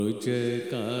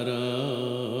जयकारा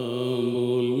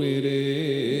बोल मेरे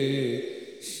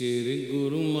श्री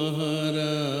गुरु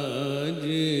महाराज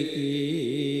की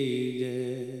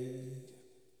जय।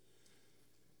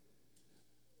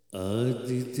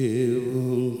 आदित्य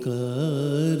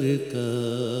ओंकार का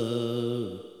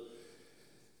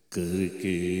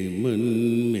करके मन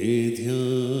में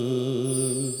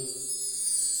ध्यान,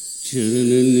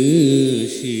 चरणन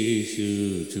शीश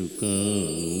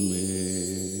झुकाऊं मैं,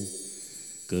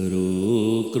 करो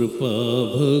कृपा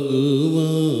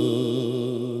भगवान।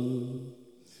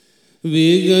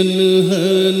 विघ्न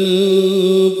हरन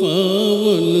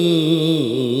पावन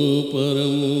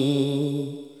परम,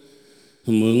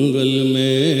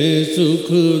 मंगलमय सुख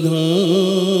धाम,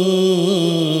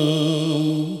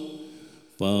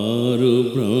 पार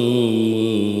ब्रह्म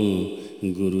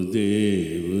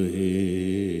गुरुदेव है,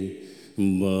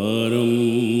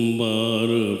 बारंबार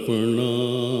प्रणाम।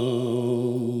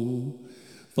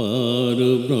 पार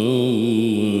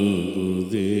ब्रह्म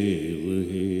गुरुदेव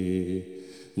है,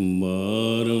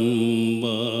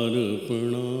 बारंबार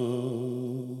प्रणाम।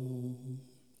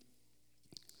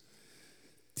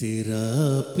 तेरा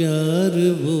प्यार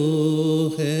वो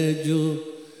है जो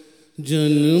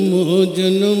जन्मों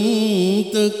जन्म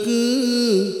तक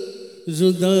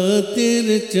जुदा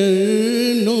तेरे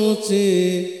चरणों से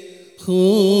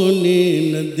होने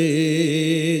न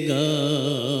देगा।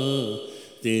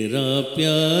 तेरा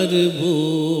प्यार वो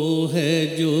है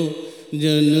जो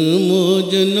जन्मों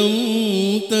जन्म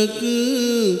तक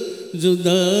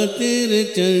जुदा तेरे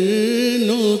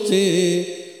चरणों से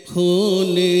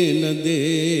होने न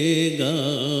देगा।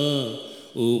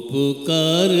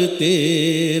 उपकार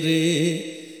तेरे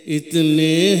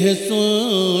इतने हैं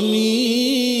स्वामी,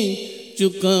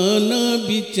 चुकाना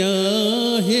भी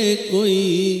चाहे कोई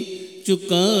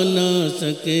चुका ना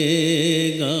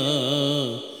सकेगा।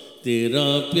 तेरा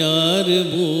प्यार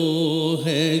वो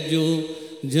है जो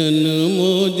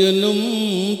जन्मों जन्म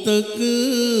तक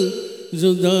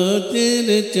जुदा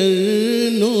तेरे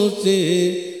चरणों से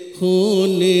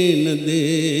होने न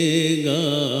देगा।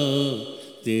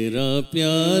 तेरा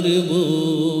प्यार वो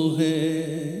है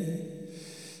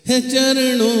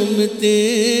चरणों में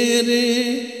तेरे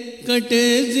कटे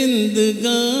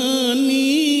जिंदगानी।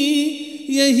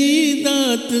 यही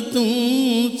दात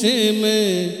तुमसे मैं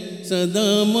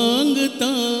सदा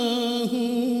मांगता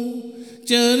हूँ।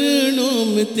 चरणों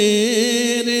में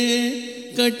तेरे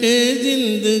कटे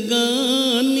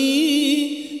जिंदगानी,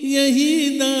 यही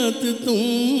दात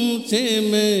तुमसे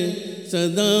मैं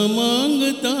सदा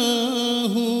मांगता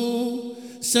हूँ।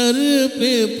 सर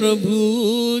पे प्रभु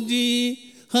जी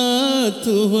हाथ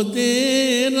हो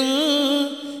तेरा,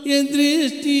 ये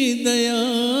दृष्टि दया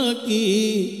की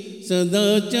सदा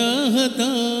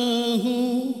चाहता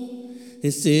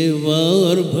हूँ। सेवा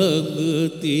और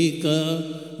भक्ति का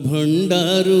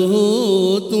भंडार हो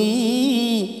तुम,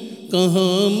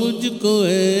 कहाँ मुझको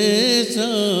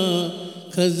ऐसा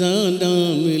खजाना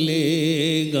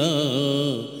मिलेगा।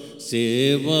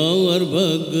 सेवा और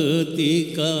भक्ति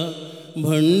का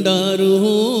भंडार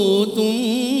हो तुम,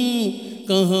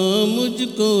 कहाँ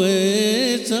मुझको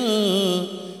ऐसा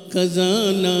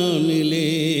खजाना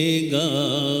मिलेगा।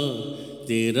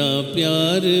 तेरा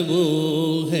प्यार वो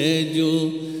है जो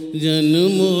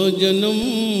जन्मों जन्म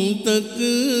तक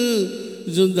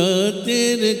जुदा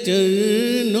तेरे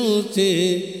चरणों से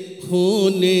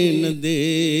होने न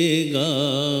देगा।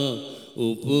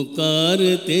 उपकार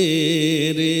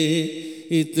तेरे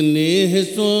इतने हैं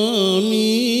स्वामी,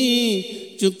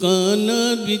 चुकाना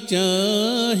भी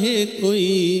चाहे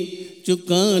कोई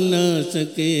चुका ना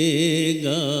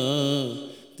सकेगा।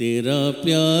 तेरा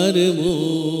प्यार वो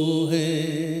है।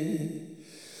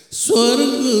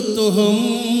 स्वर्ग तो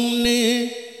हमने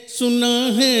सुना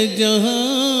है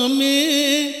जहाँ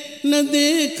में, न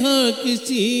देखा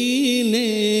किसी ने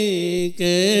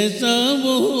कैसा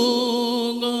वो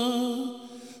होगा।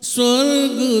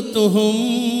 स्वर्ग तो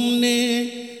हमने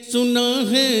सुना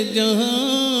है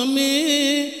जहाँ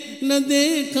में, न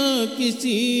देखा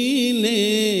किसी ने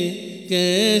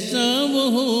कैसा वो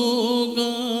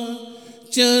होगा।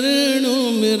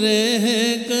 चरणों में रह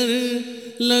कर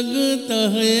लगता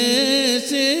है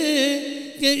ऐसे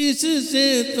कि इससे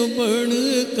तो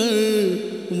बढ़कर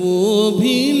वो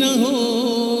भी न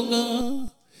होगा।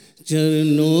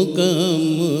 चरणों का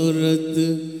अमृत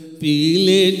पी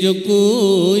ले जो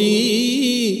कोई,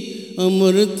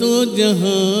 अमर तो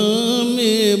जहाँ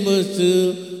में बस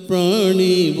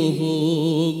प्राणी वो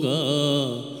होगा।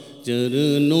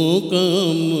 चरणों का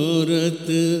अमृत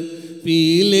पी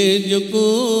ले जो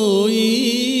कोई,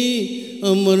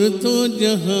 अमर तो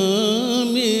जहाँ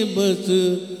में बस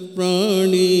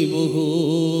प्राणी वो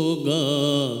होगा।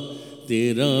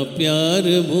 तेरा प्यार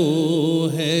वो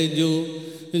है जो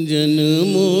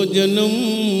जन्मों जन्म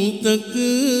तक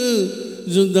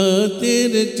जुदा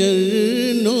तेरे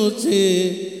चरणों से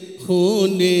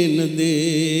होने न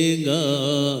देगा।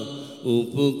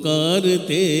 उपकार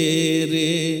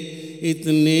तेरे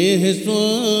इतने हैं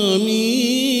स्वामी,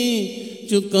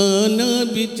 चुकाना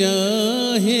भी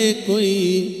चाहे कोई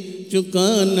चुका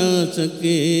ना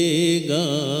सकेगा।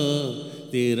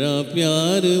 तेरा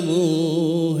प्यार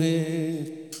वो है।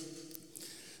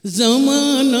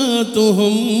 ज़माना तो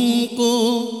हमको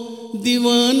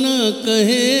दीवाना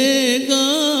कहेगा,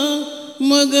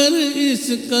 मगर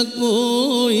इसका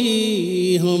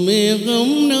कोई हमें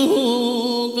गम न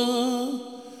होगा।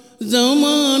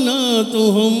 ज़माना तो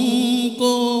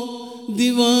हमको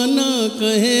दीवाना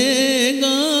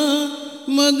कहेगा,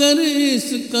 मगर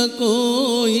इसका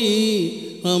कोई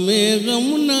हमें गम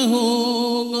न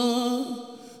होगा।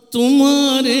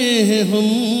 तुम्हारे हैं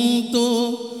हम तो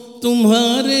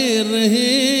तुम्हारे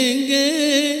रहेंगे,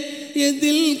 ये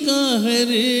दिल का है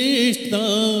रिश्ता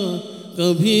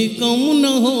कभी कम न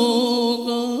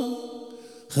होगा।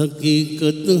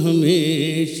 हकीकत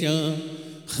हमेशा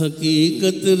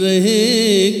हकीकत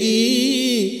रहेगी,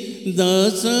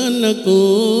 दासा न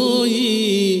कोई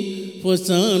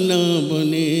फसाना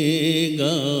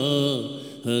बनेगा।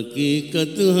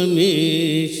 हकीकत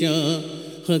हमेशा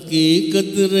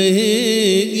हकीकत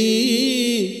रहेगी,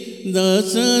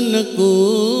 दासा न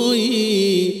कोई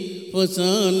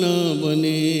फसाना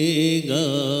बनेगा।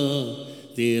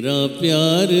 तेरा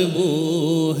प्यार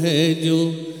वो है जो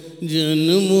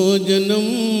जन्मों जन्म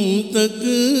तक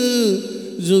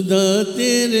जुदा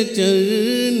तेरे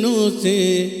चरणों से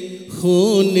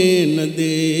होने न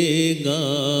देगा।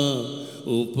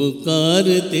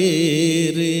 उपकार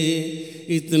तेरे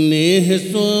इतने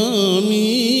हैं स्वामी,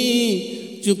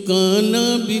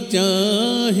 चुकाना भी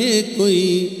चाहे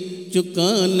कोई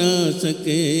चुका ना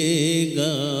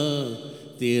सकेगा।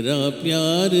 तेरा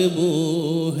प्यार वो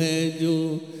है जो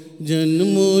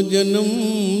जन्मों जन्म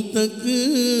तक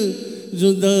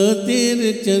जुदा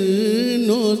तेरे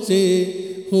चरणों से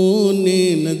होने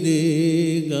न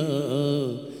देगा।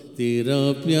 तेरा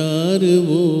प्यार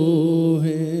वो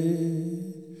है।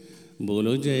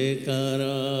 बोलो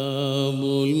जयकारा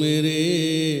बोल मेरे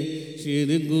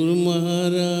श्री गुरु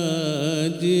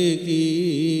महाराज की।